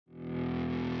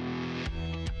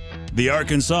The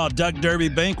Arkansas Duck Derby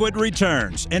Banquet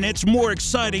returns, and it's more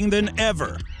exciting than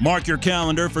ever. Mark your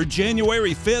calendar for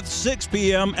January 5th, 6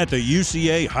 p.m. at the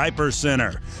UCA Hyper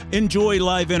Center. Enjoy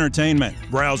live entertainment,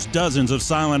 browse dozens of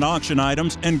silent auction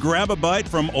items, and grab a bite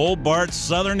from Old Bart's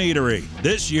Southern Eatery.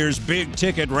 This year's big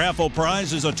ticket raffle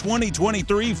prize is a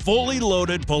 2023 fully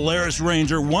loaded Polaris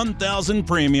Ranger 1000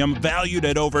 Premium valued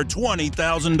at over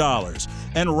 $20,000.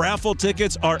 And raffle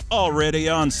tickets are already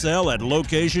on sale at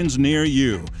locations near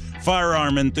you.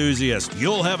 Firearm enthusiasts,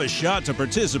 you'll have a shot to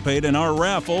participate in our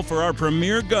raffle for our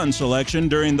premier gun selection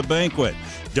during the banquet.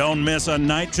 Don't miss a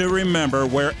night to remember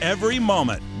where every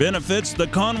moment benefits the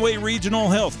Conway Regional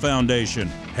Health Foundation.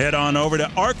 Head on over to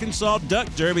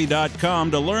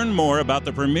ArkansasDuckDerby.com to learn more about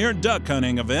the premier duck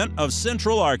hunting event of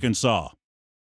Central Arkansas.